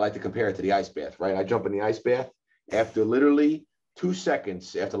 I like to compare it to the ice bath, right? I jump in the ice bath after literally 2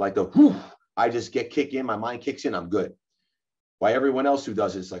 seconds after like the whew, I just kick in, my mind kicks in, I'm good. Why everyone else who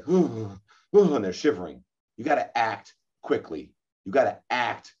does it, it's like, and they're shivering. You got to act quickly.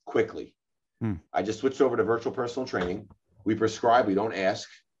 I just switched over to virtual personal training. We prescribe, we don't ask,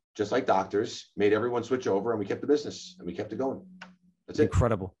 just like doctors, made everyone switch over, and we kept the business and we kept it going. That's it.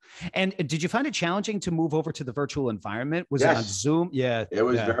 Incredible. And did you find it challenging to move over to the virtual environment? Was it on Zoom? Yeah. It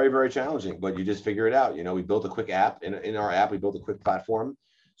was very, very challenging, but you just figure it out. We built a quick app in our app. We built a quick platform.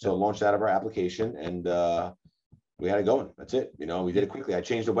 So launched out of our application, and we had it going. That's it. We did it quickly. I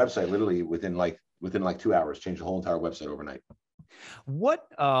changed the website literally within like 2 hours, changed the whole entire website overnight. What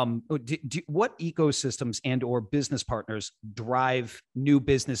ecosystems and or business partners drive new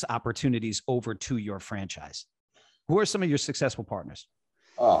business opportunities over to your franchise? Who are some of your successful partners?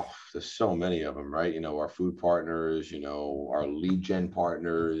 Oh, there's so many of them, right? Our food partners, our lead gen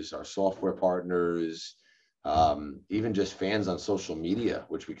partners, our software partners, even just fans on social media,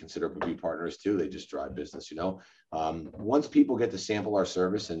 which we consider to be partners too. They just drive business. Once people get to sample our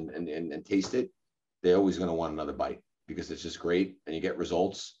service and taste it, they're always going to want another bite, because it's just great and you get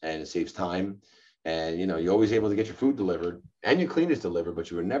results and it saves time. And, you're always able to get your food delivered and your cleaners delivered, but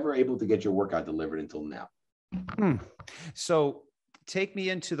you were never able to get your workout delivered until now. So take me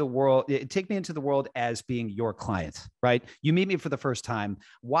into the world as being your client, right? You meet me for the first time.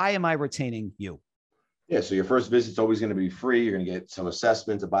 Why am I retaining you? Yeah, so your first visit's always going to be free. You're going to get some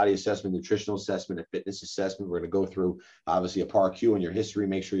assessments, a body assessment, nutritional assessment, a fitness assessment. We're going to go through, obviously, a PAR-Q in your history,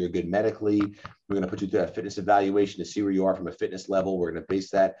 make sure you're good medically. We're going to put you through a fitness evaluation to see where you are from a fitness level. We're going to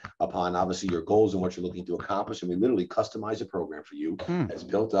base that upon, obviously, your goals and what you're looking to accomplish. And we literally customize a program for you that's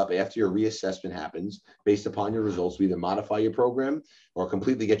built up after your reassessment happens based upon your results. We either modify your program or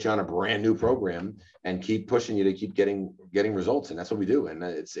completely get you on a brand new program and keep pushing you to keep getting results. And that's what we do. And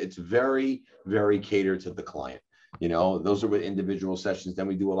it's very, very catered to the client. You know, those are with individual sessions. Then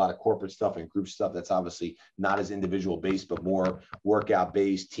we do a lot of corporate stuff and group stuff. That's obviously not as individual based, but more workout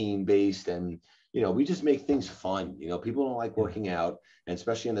based, team based. And, you know, we just make things fun. You know, people don't like working out, and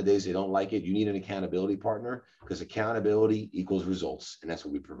especially on the days they don't like it, you need an accountability partner, because accountability equals results. And that's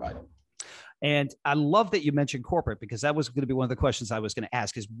what we provide. And I love that you mentioned corporate, because that was going to be one of the questions I was going to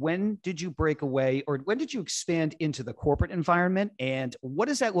ask is, when did you break away, or when did you expand into the corporate environment? And what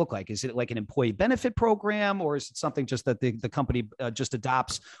does that look like? Is it like an employee benefit program, or is it something just that the company just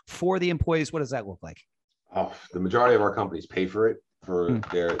adopts for the employees? What does that look like? Oh, the majority of our companies pay for it for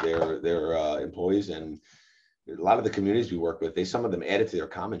their employees. And a lot of the communities we work with, some of them add it to their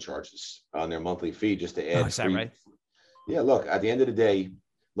common charges on their monthly fee just to add. Oh, is that right? Yeah, look, at the end of the day,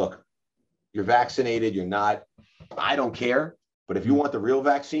 look, you're vaccinated, you're not, I don't care. But if you want the real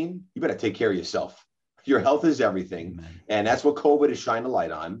vaccine, you better take care of yourself. Your health is everything. Amen. And that's what COVID is shining a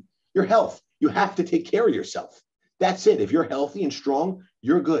light on. Your health. You have to take care of yourself. That's it. If you're healthy and strong,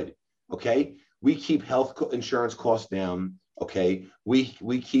 you're good. Okay. We keep health insurance costs down. Okay. We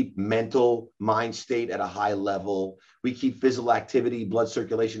keep mental mind state at a high level. We keep physical activity, blood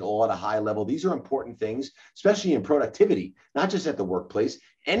circulation, all at a high level. These are important things, especially in productivity, not just at the workplace,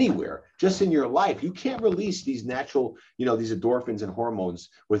 anywhere, just in your life. You can't release these natural, these endorphins and hormones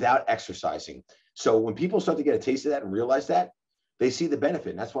without exercising. So when people start to get a taste of that and realize that, they see the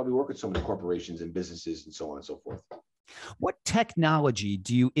benefit. And that's why we work with so many corporations and businesses and so on and so forth. What technology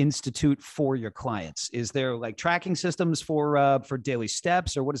do you institute for your clients? Is there like tracking systems for daily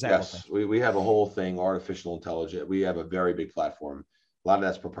steps, or what does that look like? Yes, we have a whole thing, artificial intelligence. We have a very big platform. A lot of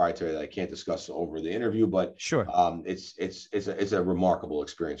that's proprietary that I can't discuss over the interview, but sure, it's a remarkable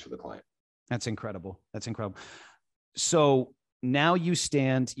experience for the client. That's incredible. That's incredible. So now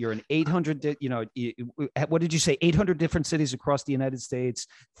you're in 800, what did you say? 800 different cities across the United States.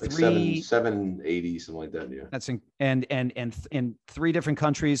 Like 780, something like that. Yeah. That's and 3 different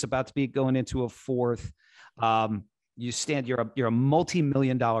countries, about to be going into a 4th. You're a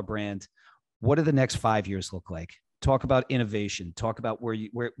multi-million-dollar brand. What do the next 5 years look like? Talk about innovation. Talk about where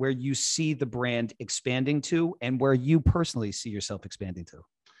you see the brand expanding to, and where you personally see yourself expanding to.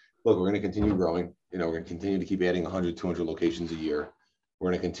 Look, we're going to continue growing. We're going to continue to keep adding 100, 200 locations a year. We're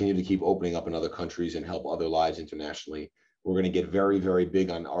going to continue to keep opening up in other countries and help other lives internationally. We're going to get very, very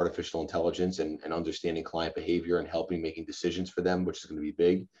big on artificial intelligence and understanding client behavior and helping making decisions for them, which is going to be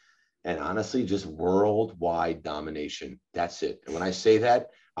big. And honestly, just worldwide domination. That's it. And when I say that,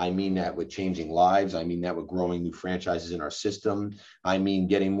 I mean that with changing lives. I mean that with growing new franchises in our system. I mean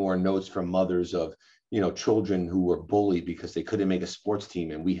getting more notes from mothers of children who were bullied because they couldn't make a sports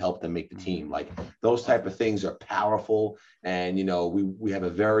team, and we helped them make the team. Like, those type of things are powerful. And, we have a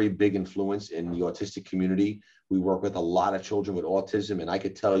very big influence in the autistic community. We work with a lot of children with autism. And I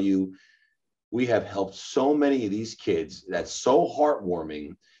could tell you, we have helped so many of these kids. That's so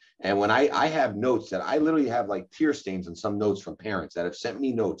heartwarming. And when I have notes that I literally have like tear stains on some notes from parents that have sent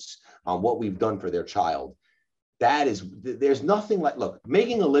me notes on what we've done for their child. There's nothing like, look,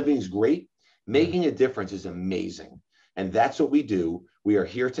 making a living is great. Making a difference is amazing. And that's what we do. We are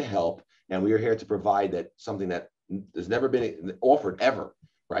here to help, and we are here to provide something that has never been offered ever,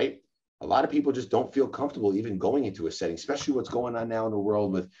 right? A lot of people just don't feel comfortable even going into a setting, especially what's going on now in the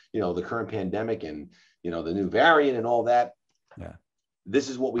world with, the current pandemic and, the new variant and all that. Yeah. This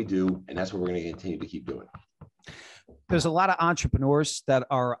is what we do, and that's what we're going to continue to keep doing. There's a lot of entrepreneurs that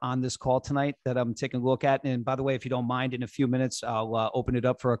are on this call tonight that I'm taking a look at. And by the way, if you don't mind, in a few minutes, I'll open it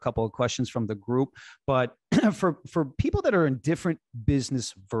up for a couple of questions from the group. But for people that are in different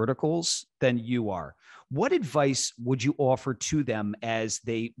business verticals than you are, what advice would you offer to them as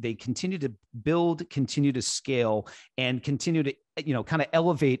they continue to build, continue to scale, and continue to kind of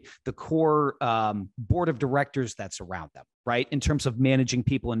elevate the core board of directors that's around them, right? In terms of managing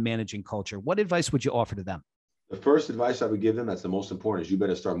people and managing culture, what advice would you offer to them? The first advice I would give them, that's the most important, is you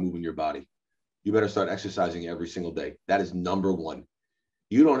better start moving your body. You better start exercising every single day. That is number one.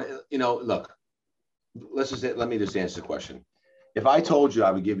 You don't, look, let me just answer the question. If I told you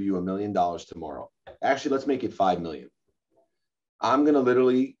I would give you $1 million tomorrow, actually, let's make it 5 million. I'm going to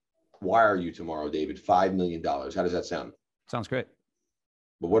literally wire you tomorrow, David, $5 million. How does that sound? Sounds great.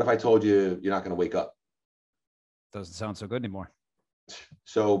 But what if I told you you're not going to wake up? Doesn't sound so good anymore.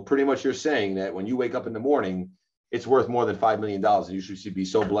 So pretty much you're saying that when you wake up in the morning, it's worth more than $5 million, and you should be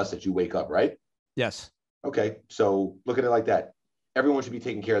so blessed that you wake up, right? Yes. Okay. So look at it like that. Everyone should be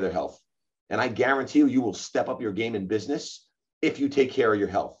taking care of their health. And I guarantee you will step up your game in business if you take care of your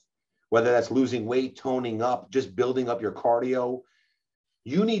health, whether that's losing weight, toning up, just building up your cardio.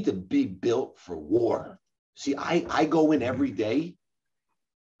 You need to be built for war. See, I go in every day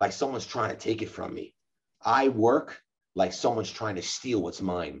like someone's trying to take it from me. I work like someone's trying to steal what's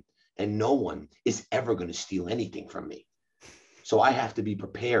mine, and no one is ever going to steal anything from me. So I have to be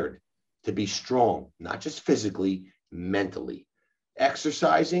prepared to be strong, not just physically, mentally.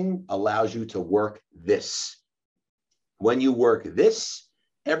 Exercising allows you to work this. When you work this,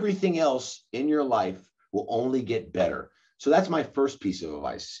 everything else in your life will only get better. So that's my first piece of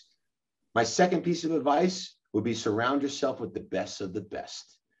advice. My second piece of advice would be surround yourself with the best of the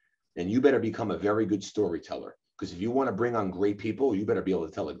best. And you better become a very good storyteller. Because if you want to bring on great people, you better be able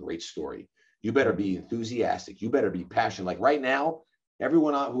to tell a great story. You better be enthusiastic. You better be passionate. Like right now,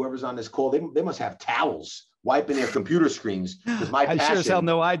 everyone, whoever's on this call, they must have towels wiping their computer screens, because my passion, I sure as hell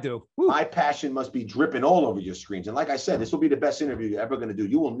know I do. Woo. My passion must be dripping all over your screens. And like I said, this will be the best interview you're ever going to do.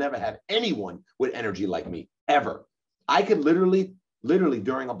 You will never have anyone with energy like me, ever. I could literally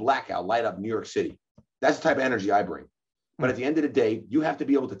during a blackout, light up New York City. That's the type of energy I bring. But at the end of the day, you have to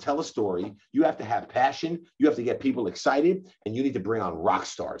be able to tell a story. You have to have passion. You have to get people excited, and you need to bring on rock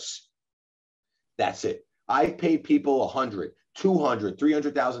stars. That's it. I paid people $100, $200,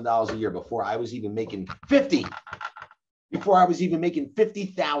 $300,000 a year before I was even making 50. Before I was even making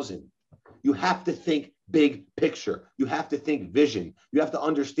 50,000. You have to think big picture. You have to think vision. You have to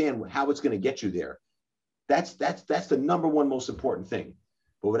understand how it's going to get you there. That's the number one most important thing.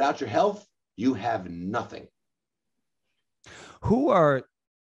 But without your health, you have nothing. Who are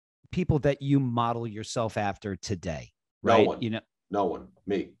people that you model yourself after today? Right? No one. No one.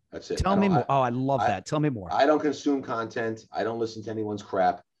 Me. That's it. Tell me more. I love that. Tell me more. I don't consume content. I don't listen to anyone's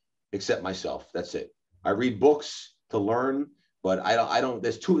crap except myself. That's it. I read books to learn, but I don't,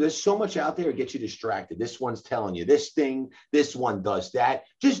 there's so much out there to get you distracted. This one's telling you this thing, this one does that.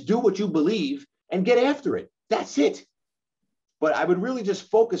 Just do what you believe and get after it. That's it. But I would really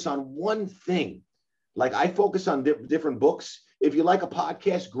just focus on one thing. Like I focus on different books. If you like a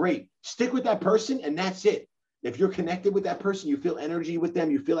podcast, great. Stick with that person and that's it. If you're connected with that person, you feel energy with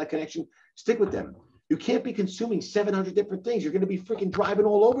them, you feel that connection, stick with them. You can't be consuming 700 different things. You're going to be freaking driving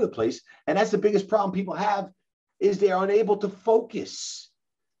all over the place. And that's the biggest problem people have, is they're unable to focus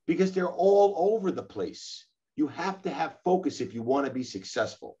because they're all over the place. You have to have focus if you want to be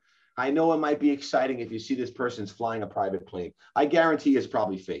successful. I know it might be exciting if you see this person's flying a private plane. I guarantee it's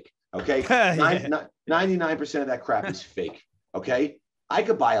probably fake. Okay. 99% of that crap is fake. Okay. I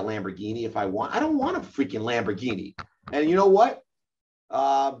could buy a Lamborghini if I want. I don't want a freaking Lamborghini. And you know what?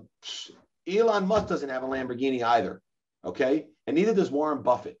 Elon Musk doesn't have a Lamborghini either. Okay. And neither does Warren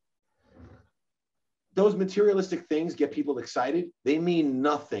Buffett. Those materialistic things get people excited. They mean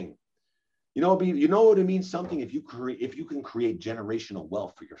nothing. You know what it means something if you can create generational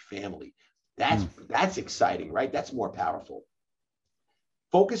wealth for your family. That's exciting, right? That's more powerful.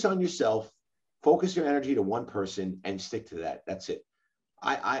 Focus on yourself, focus your energy to one person and stick to that. That's it.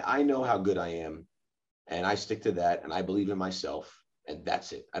 I know how good I am and I stick to that and I believe in myself and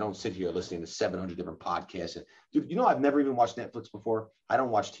that's it. I don't sit here listening to 700 different podcasts. And dude, you know, I've never even watched Netflix before. I don't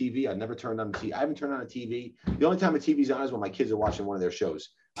watch TV. I've never turned on the TV. I haven't turned on a TV. The only time the TV's on is when my kids are watching one of their shows.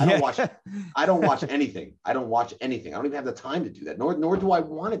 I don't watch anything. I don't watch anything. I don't even have the time to do that. Nor do I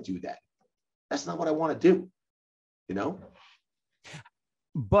want to do that. That's not what I want to do. You know?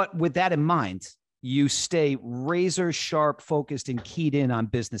 But with that in mind, you stay razor sharp, focused, and keyed in on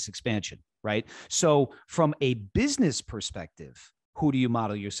business expansion, right? So from a business perspective, who do you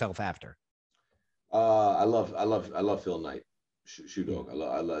model yourself after? I love Phil Knight, Shoe Dog. I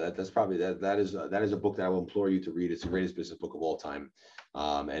love that. That's probably that is a book that I will implore you to read. It's the greatest business book of all time.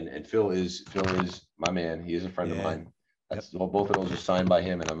 And Phil is my man. He is a friend of mine. Both of those are signed by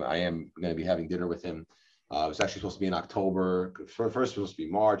him, and I am going to be having dinner with him. It was actually supposed to be in October. First, it was supposed to be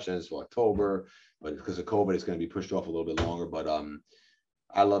March, then it's October. But because of COVID, it's going to be pushed off a little bit longer. But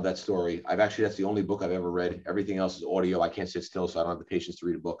I love that story. That's the only book I've ever read. Everything else is audio. I can't sit still, so I don't have the patience to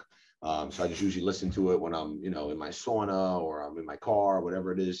read a book. So I just usually listen to it when I'm, in my sauna or I'm in my car,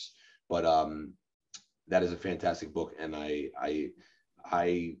 whatever it is. But that is a fantastic book, and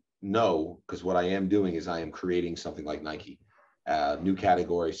I know, because what I am doing is I am creating something like Nike. New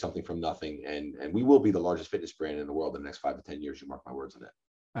category, something from nothing, and we will be the largest fitness brand in the world in the next 5 to 10 years. You mark my words on that.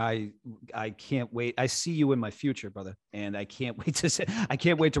 I can't wait. I see you in my future, brother, and I can't wait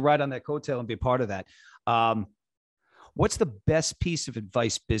to ride on that coattail and be part of that. What's the best piece of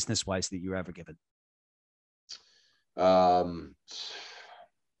advice business-wise that you're ever given?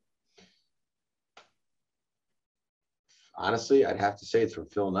 Honestly, I'd have to say it's from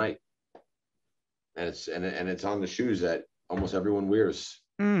Phil Knight, and it's on the shoes that almost everyone wears.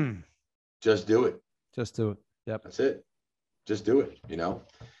 Just do it. Just do it. Yep. That's it. Just do it. You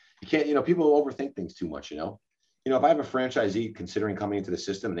can't, people overthink things too much, if I have a franchisee considering coming into the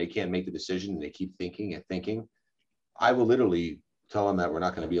system and they can't make the decision and they keep thinking and thinking, I will literally tell them that we're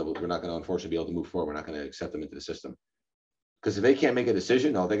not going to unfortunately be able to move forward. We're not going to accept them into the system. Because if they can't make a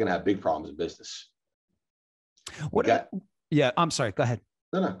decision, no, they're going to have big problems in business. Yeah, I'm sorry. Go ahead.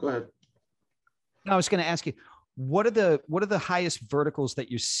 No, go ahead. I was going to ask you, what are the highest verticals that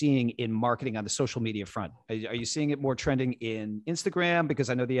you're seeing in marketing on the social media front? Are you seeing it more trending in Instagram? Because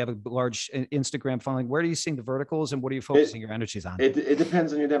I know that you have a large Instagram following. Where are you seeing the verticals and what are you focusing your energies on? It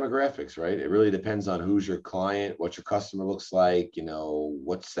depends on your demographics, right? It really depends on who's your client, what your customer looks like,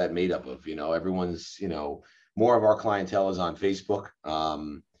 what's that made up of, everyone's, more of our clientele is on Facebook.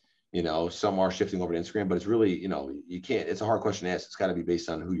 Some are shifting over to Instagram, but it's really, you can't, it's a hard question to ask. It's got to be based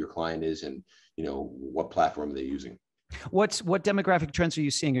on who your client is and, what platform they're using. What demographic trends are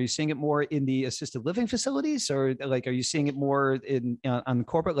you seeing? Are you seeing it more in the assisted living facilities or like, are you seeing it more in on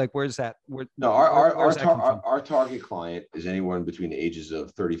corporate? Like, where's that? No, our target client is anyone between the ages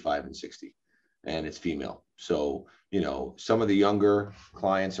of 35 and 60, and it's female. So, some of the younger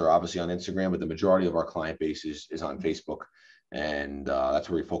clients are obviously on Instagram, but the majority of our client base is on Facebook. And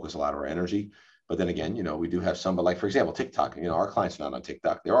that's where we focus a lot of our energy. But then again, we do have some, but like, for example, TikTok, our clients are not on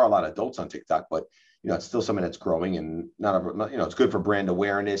TikTok. There are a lot of adults on TikTok, but, it's still something that's growing and it's good for brand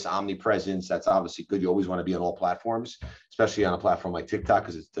awareness, omnipresence. That's obviously good. You always want to be on all platforms, especially on a platform like TikTok,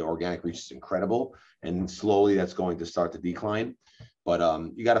 because the organic reach is incredible. And slowly that's going to start to decline. But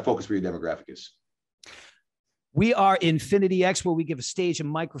you got to focus where your demographic is. We are InfinityX, where we give a stage and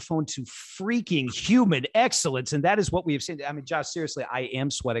microphone to freaking human excellence. And that is what we have seen. I mean, Josh, seriously, I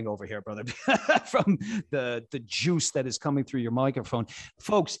am sweating over here, brother, from the juice that is coming through your microphone.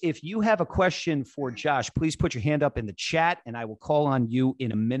 Folks, if you have a question for Josh, please put your hand up in the chat and I will call on you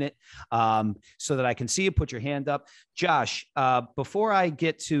in a minute so that I can see you. Put your hand up. Josh, before I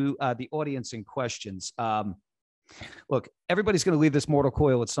get to the audience and questions, look, everybody's going to leave this mortal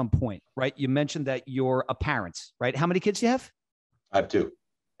coil at some point, right? You mentioned that you're a parent, right? How many kids do you have? I have 2.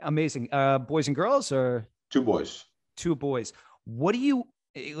 Amazing. Boys and girls or? 2 boys. 2 boys. What do you,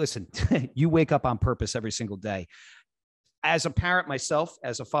 listen, you wake up on purpose every single day. As a parent myself,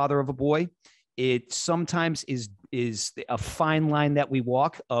 as a father of a boy, it sometimes is a fine line that we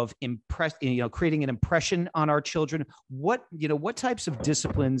walk of creating an impression on our children. What types of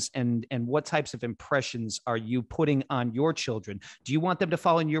disciplines and what types of impressions are you putting on your children? Do you want them to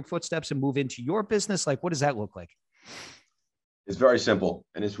follow in your footsteps and move into your business? Like, what does that look like? It's very simple.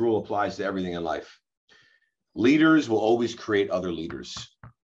 And this rule applies to everything in life. Leaders will always create other leaders.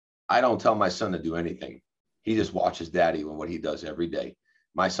 I don't tell my son to do anything. He just watches daddy and what he does every day.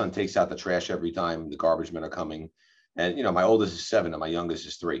 My son takes out the trash every time the garbage men are coming. And, my oldest is 7 and my youngest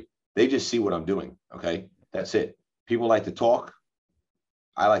is 3. They just see what I'm doing. Okay. That's it. People like to talk.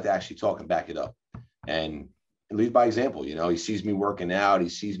 I like to actually talk and back it up and lead by example. He sees me working out. He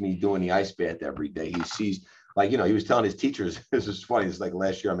sees me doing the ice bath every day. He sees, he was telling his teachers, this is funny. It's like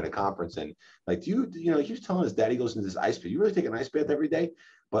last year I'm at a conference and like, he was telling his dad, he goes into this ice bath. You really take an ice bath every day?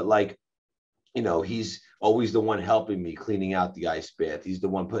 But like, he's always the one helping me cleaning out the ice bath. He's the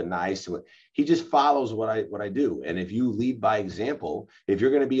one putting the ice in it. He just follows what I do. And if you lead by example, if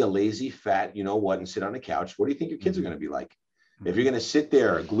you're going to be a lazy, fat, and sit on the couch, what do you think your kids are going to be like? If you're going to sit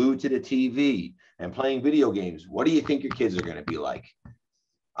there glued to the TV and playing video games, what do you think your kids are going to be like?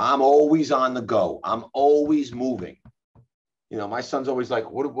 I'm always on the go. I'm always moving. My son's always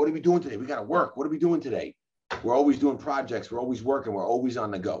like, what are we doing today? We got to work. What are we doing today? We're always doing projects. We're always working. We're always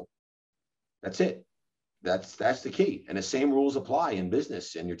on the go. That's it. That's the key. And the same rules apply in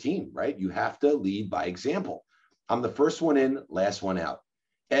business and your team, right? You have to lead by example. I'm the first one in, last one out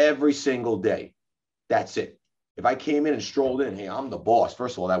every single day. That's it. If I came in and strolled in, hey, I'm the boss.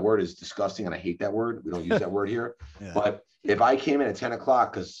 First of all, that word is disgusting and I hate that word. We don't use that word here. Yeah. But if I came in at 10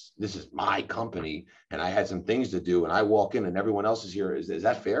 o'clock, because this is my company and I had some things to do and I walk in and everyone else is here, is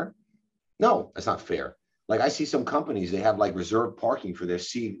that fair? No, that's not fair. Like I see some companies, they have like reserved parking for their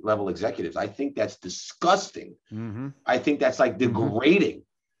C-level executives. I think that's disgusting. Mm-hmm. I think that's like degrading.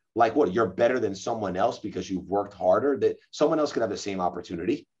 Mm-hmm. Like what, you're better than someone else because you've worked harder, that someone else could have the same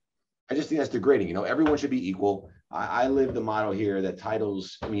opportunity. I just think that's degrading. Everyone should be equal. I live the motto here that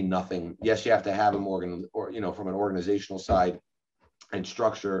titles mean nothing. Yes, you have to have them from an organizational side and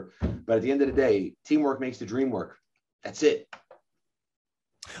structure. But at the end of the day, teamwork makes the dream work. That's it.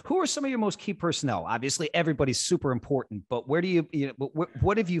 Who are some of your most key personnel? Obviously, everybody's super important, but where do you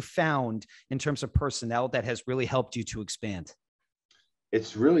what have you found in terms of personnel that has really helped you to expand?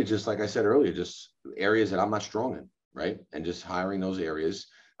 It's really just, like I said earlier, just areas that I'm not strong in, right? And just hiring those areas.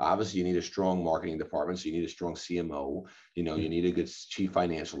 Obviously, you need a strong marketing department. So you need a strong CMO, you need a good chief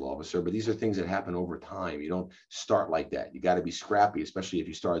financial officer, but these are things that happen over time. You don't start like that. You got to be scrappy, especially if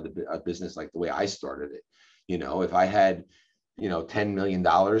you started a business like the way I started it. If I had, $10 million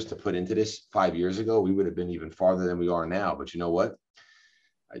to put into this 5 years ago, we would have been even farther than we are now. But you know what?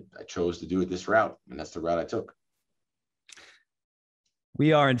 I chose to do it this route, and that's the route I took.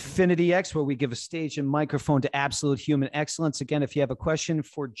 We are InfinityX, where we give a stage and microphone to absolute human excellence. Again, if you have a question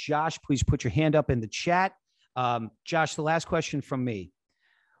for Josh, please put your hand up in the chat. Josh, the last question from me.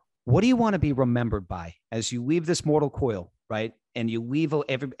 What do you want to be remembered by as you leave this mortal coil, right? And you leave,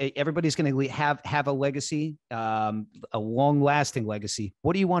 everybody's going to have a legacy, a long-lasting legacy.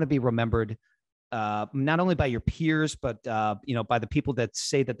 What do you want to be remembered, not only by your peers, but by the people that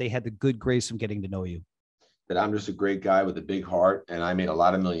say that they had the good grace of getting to know you? That I'm just a great guy with a big heart, and I made a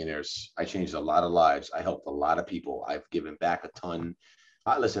lot of millionaires. I changed a lot of lives. I helped a lot of people. I've given back a ton.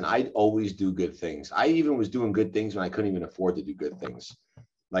 Listen, I always do good things. I even was doing good things when I couldn't even afford to do good things,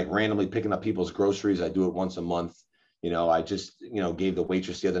 like randomly picking up people's groceries. I do it once a month. I just, gave the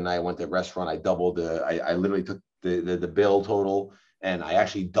waitress the other night. I went to a restaurant. I doubled I literally took the bill total, and I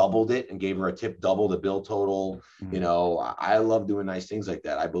actually doubled it and gave her a tip, double the bill total. I love doing nice things like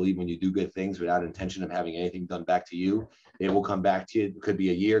that. I believe when you do good things without intention of having anything done back to you, it will come back to you. It could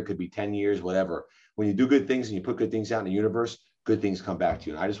be a year, it could be 10 years, whatever. When you do good things and you put good things out in the universe, good things come back to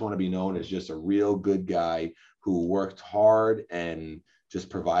you. And I just want to be known as just a real good guy who worked hard and just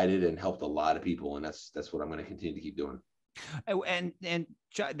provided and helped a lot of people. And that's what I'm going to continue to keep doing. And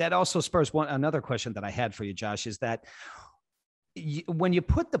that also spurs another question that I had for you, Josh, is that when you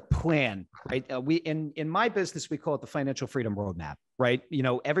put the plan, right, we in my business, we call it the financial freedom roadmap, right?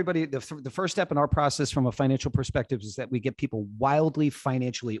 Everybody, the first step in our process from a financial perspective is that we get people wildly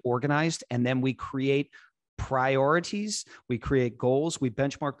financially organized, and then we create priorities, we create goals, we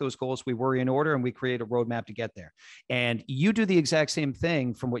benchmark those goals, we worry in order, and we create a roadmap to get there. And you do the exact same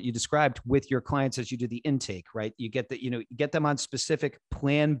thing from what you described with your clients as you do the intake, right? You get get them on specific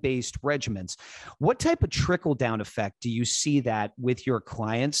plan-based regimens. What type of trickle down effect do you see that with your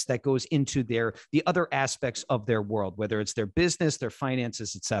clients that goes into the other aspects of their world, whether it's their business, their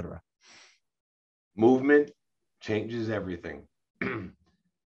finances, et cetera? Movement changes everything.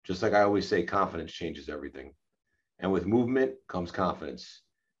 Just like I always say, confidence changes everything. And with movement comes confidence.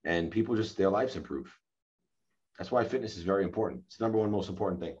 And people their lives improve. That's why fitness is very important. It's the number one most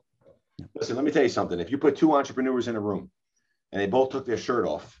important thing. Listen, let me tell you something. If you put two entrepreneurs in a room and they both took their shirt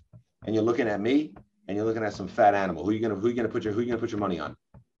off, and you're looking at me and you're looking at some fat animal, who you gonna put your money on?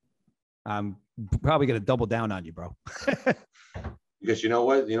 I'm probably gonna double down on you, bro. Because you know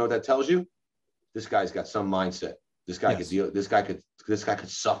what that tells you? This guy's got some mindset. This guy could deal. This guy could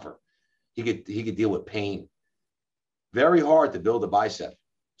suffer. He could deal with pain. Very hard to build a bicep.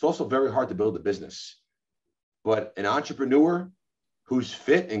 It's also very hard to build a business. But an entrepreneur who's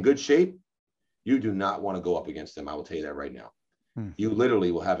fit and good shape, you do not want to go up against them. I will tell you that right now. You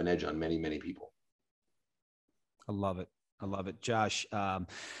literally will have an edge on many, many people. I love it. Josh,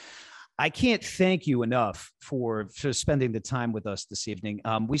 I can't thank you enough for spending the time with us this evening.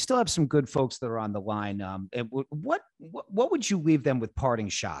 We still have some good folks that are on the line. And what would you leave them with parting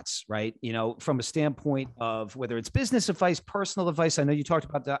shots, right? From a standpoint of whether it's business advice, personal advice. I know you talked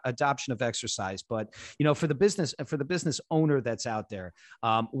about the adoption of exercise, but for the business owner that's out there,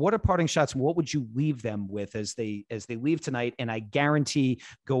 what are parting shots, and what would you leave them with as they leave tonight? And I guarantee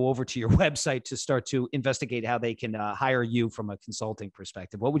go over to your website to start to investigate how they can hire you from a consulting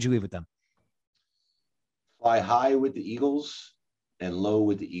perspective. What would you leave with them? Fly high with the eagles and low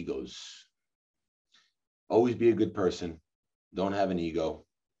with the egos. Always be a good person. Don't have an ego.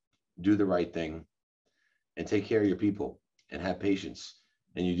 Do the right thing and take care of your people and have patience.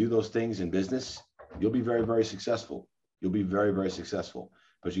 And you do those things in business, you'll be very, very successful. You'll be very, very successful.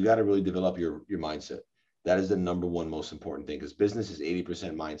 But you got to really develop your mindset. That is the number one most important thing, because business is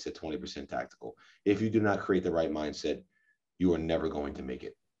 80% mindset, 20% tactical. If you do not create the right mindset, you are never going to make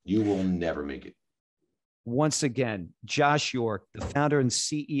it. You will never make it. Once again, Josh York, the founder and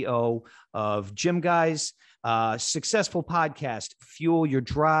CEO of GYMGUYZ, successful podcast, Fuel Your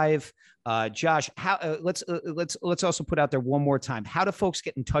Drive. Josh, let's also put out there one more time. How do folks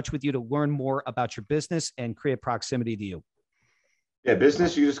get in touch with you to learn more about your business and create proximity to you? Yeah,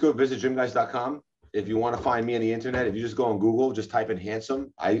 business, you just go visit gymguys.com. If you want to find me on the internet, if you just go on Google, just type in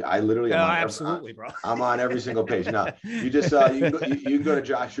handsome. I literally, absolutely, bro. I'm on every single page. No, you just you can go to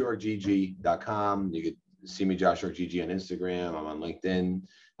joshyorkgg.com. You could see me, Josh York GG, on Instagram. I'm on LinkedIn.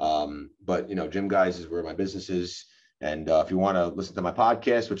 But GYMGUYZ is where my business is. And if you want to listen to my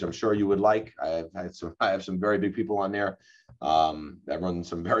podcast, which I'm sure you would like, I have some very big people on there that run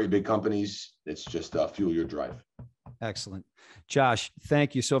some very big companies. It's just fuel your drive. Excellent. Josh,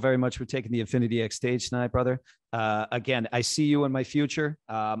 thank you so very much for taking the InfinityX stage tonight, brother. Again, I see you in my future.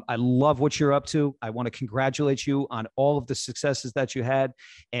 I love what you're up to. I want to congratulate you on all of the successes that you had.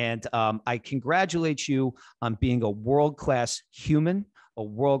 And I congratulate you on being a world-class human, a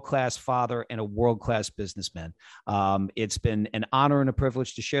world-class father, and a world-class businessman. It's been an honor and a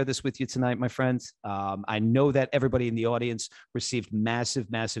privilege to share this with you tonight, my friends. I know that everybody in the audience received massive,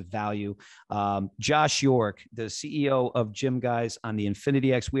 massive value. Josh York, the CEO of GYMGUYZ on the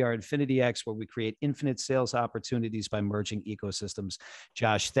InfinityX. We are InfinityX, where we create infinite sales opportunities by merging ecosystems.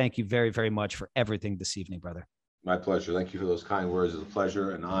 Josh, thank you very, very much for everything this evening, brother. My pleasure. Thank you for those kind words. It's a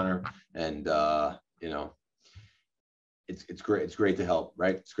pleasure and honor. And, you know, it's great. It's great to help,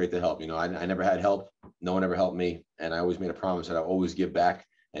 right? It's great to help. You know, I never had help. No one ever helped me. And I always made a promise that I always give back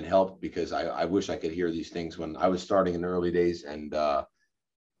and help, because I wish I could hear these things when I was starting in the early days. And,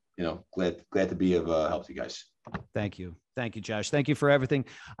 you know, glad to be of help to you guys. Thank you. Thank you, Josh. Thank you for everything.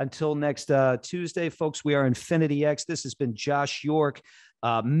 Until next Tuesday, folks, we are InfinityX. This has been Josh York,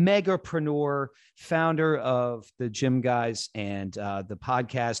 megapreneur, founder of the GYMGUYZ and the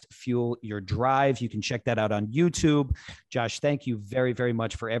podcast Fuel Your Drive. You can check that out on YouTube. Josh, thank you very, very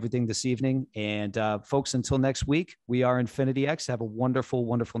much for everything this evening. And folks, until next week, we are InfinityX. Have a wonderful,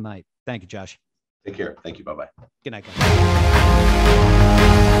 wonderful night. Thank you, Josh. Take care. Thank you. Bye-bye. Good night,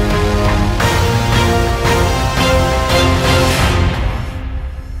 guys.